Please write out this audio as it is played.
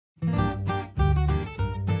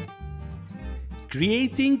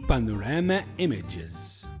Creating panorama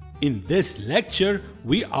images. In this lecture,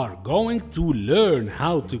 we are going to learn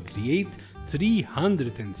how to create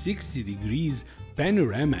 360 degrees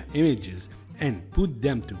panorama images and put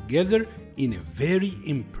them together in a very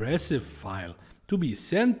impressive file to be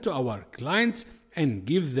sent to our clients and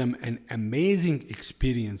give them an amazing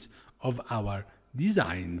experience of our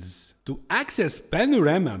designs. To access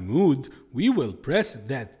panorama mode, we will press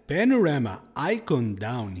that panorama icon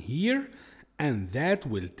down here, and that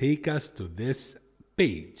will take us to this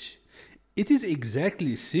page. It is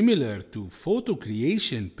exactly similar to photo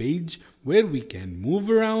creation page where we can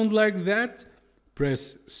move around like that,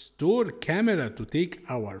 press store camera to take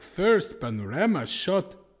our first panorama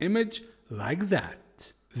shot image like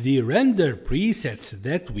that. The render presets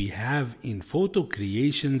that we have in photo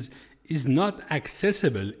creations is not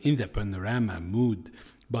accessible in the panorama mode,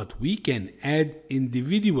 but we can add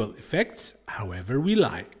individual effects however we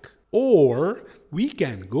like. Or we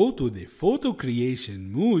can go to the photo creation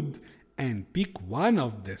mode and pick one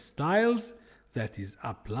of the styles that is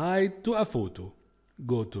applied to a photo.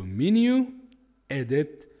 Go to Menu,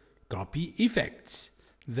 Edit, Copy Effects.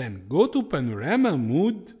 Then go to Panorama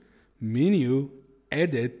mode, Menu,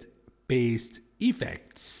 Edit, Paste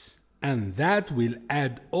Effects. And that will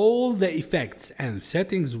add all the effects and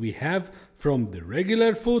settings we have from the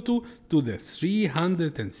regular photo to the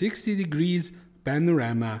 360 degrees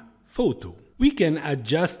panorama photo. We can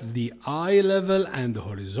adjust the eye level and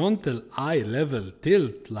horizontal eye level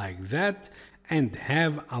tilt like that and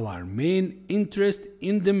have our main interest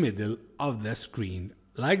in the middle of the screen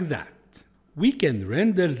like that. We can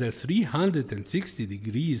render the 360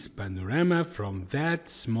 degrees panorama from that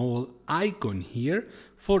small icon here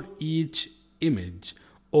for each image,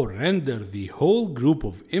 or render the whole group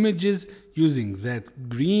of images using that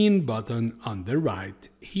green button on the right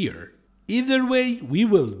here. Either way, we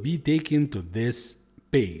will be taken to this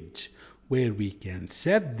page where we can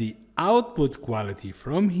set the output quality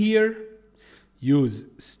from here, use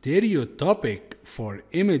stereotopic for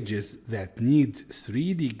images that need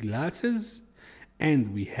 3D glasses,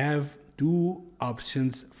 and we have two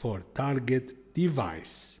options for target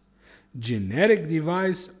device: generic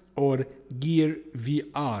device or Gear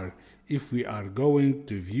VR if we are going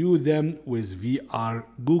to view them with VR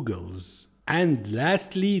goggles. And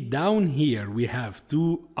lastly, down here we have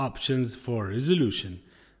two options for resolution: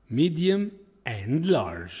 medium and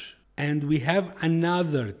large. And we have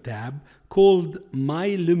another tab called My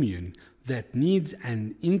Lumion that needs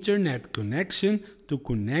an internet connection to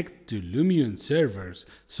connect to Lumion servers,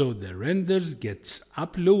 so the renders gets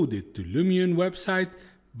uploaded to Lumion website,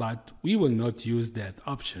 but we will not use that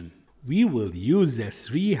option. We will use the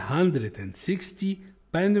 360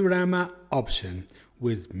 panorama option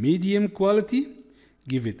with medium quality,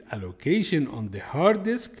 give it a location on the hard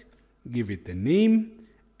disk, give it a name,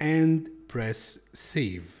 and press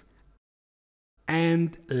save.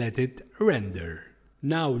 And let it render.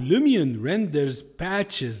 Now Lumion renders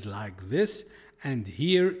patches like this, and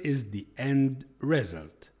here is the end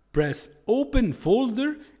result. Press open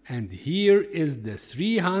folder, and here is the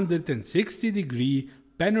 360 degree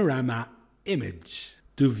panorama image.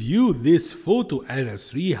 To view this photo as a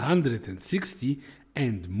 360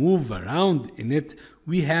 and move around in it,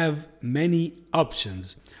 we have many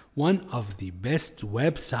options. One of the best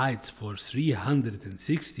websites for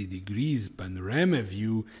 360 degrees panorama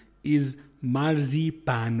view is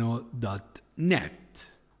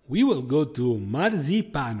marzipano.net. We will go to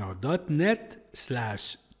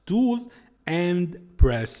marzipano.net/tool and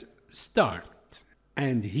press start.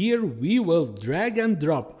 And here we will drag and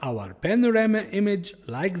drop our panorama image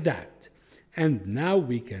like that. And now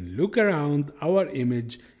we can look around our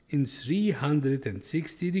image in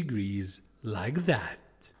 360 degrees like that.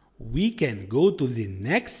 We can go to the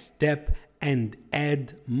next step and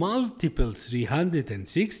add multiple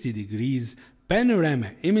 360 degrees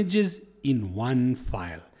panorama images in one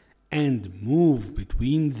file and move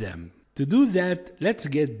between them. To do that, let's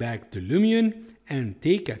get back to Lumion and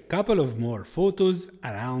take a couple of more photos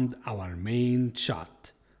around our main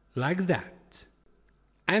shot, like that.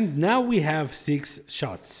 And now we have 6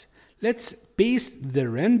 shots. Let's paste the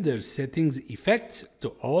render settings effects to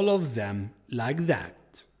all of them like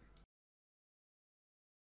that.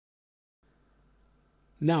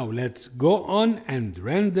 Now let's go on and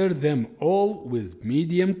render them all with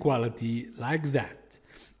medium quality like that,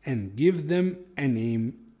 and give them a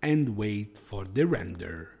name and wait for the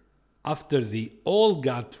render. After they all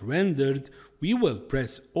got rendered, we will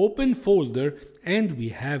press open folder, and we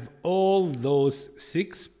have all those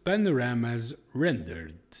 6 panoramas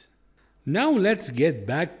rendered. Now let's get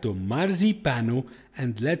back to Marzipano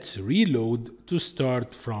and let's reload to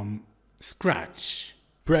start from scratch.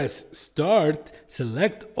 Press Start,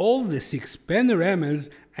 select all the 6 panoramas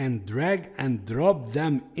and drag and drop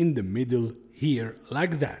them in the middle here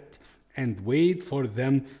like that, and wait for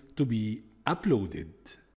them to be uploaded.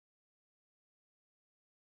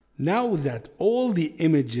 Now that all the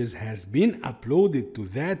images has been uploaded to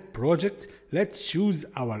that project, let's choose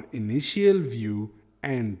our initial view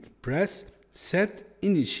and press Set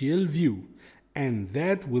Initial View, and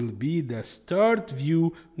that will be the start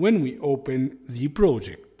view when we open the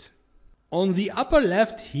project. On the upper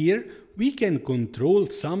left here, we can control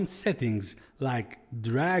some settings like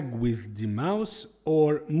drag with the mouse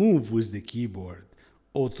or move with the keyboard,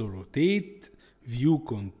 auto rotate, view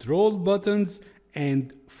control buttons,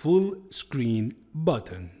 and full screen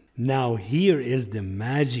button. Now here is the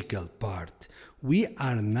magical part. We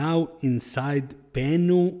are now inside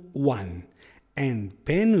Pano 1, and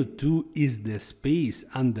Pano 2 is the space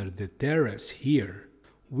under the terrace here.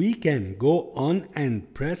 We can go on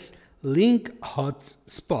and press Link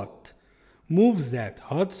Hotspot. Move that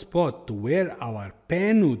hotspot to where our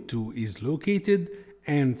Pano 2 is located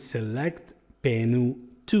and select Pano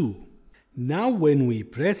 2. Now when we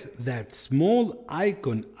press that small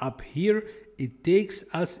icon up here, it takes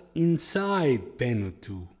us inside Pano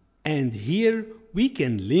 2. And here we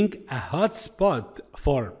can link a hotspot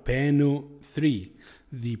for Pano 3,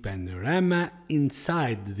 the panorama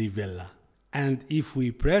inside the villa. And if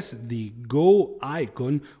we press the Go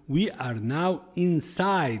icon, we are now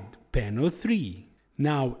inside Pano 3.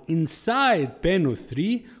 Now inside Pano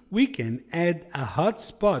 3, we can add a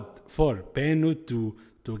hotspot for Pano 2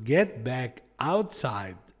 to get back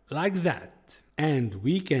outside like that. And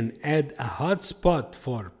we can add a hotspot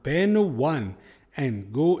for Pano 1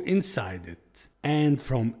 and go inside it. And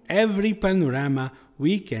from every panorama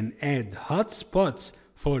we can add hotspots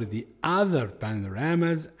for the other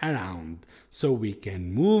panoramas around, so we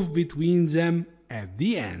can move between them at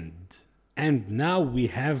the end. And now we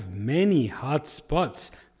have many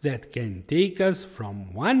hotspots that can take us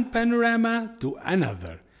from one panorama to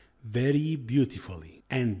another very beautifully.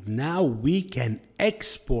 And now we can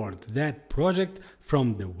export that project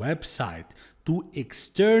from the website to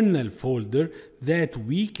external folder that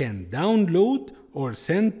we can download or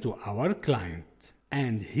send to our client.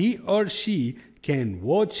 And he or she can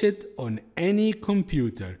watch it on any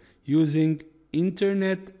computer using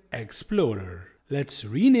Internet Explorer. Let's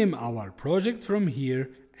rename our project from here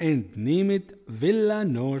and name it Villa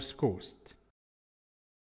North Coast.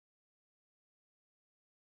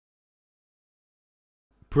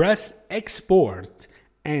 Press Export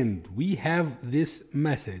and we have this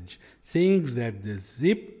message saying that the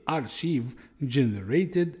zip archive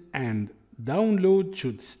generated and download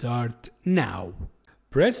should start now.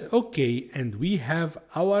 Press OK and we have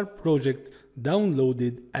our project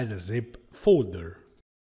downloaded as a zip folder.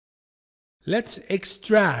 Let's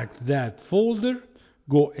extract that folder,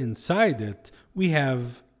 go inside it, we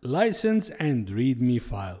have license and readme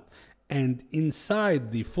file. And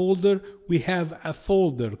inside the folder, we have a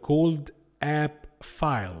folder called App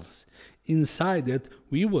Files. Inside it,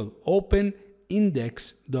 we will open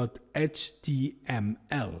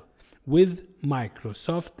index.html with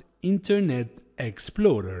Microsoft Internet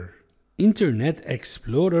Explorer. Internet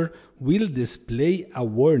Explorer will display a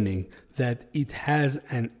warning that it has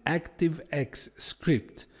an ActiveX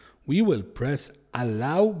script. We will press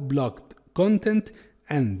Allow Blocked Content,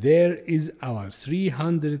 and there is our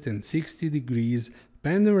 360 degrees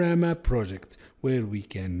panorama project where we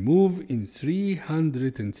can move in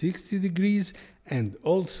 360 degrees and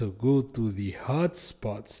also go to the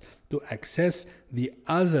hotspots to access the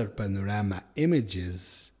other panorama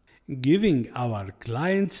images, giving our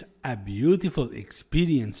clients a beautiful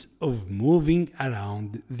experience of moving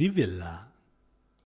around the villa.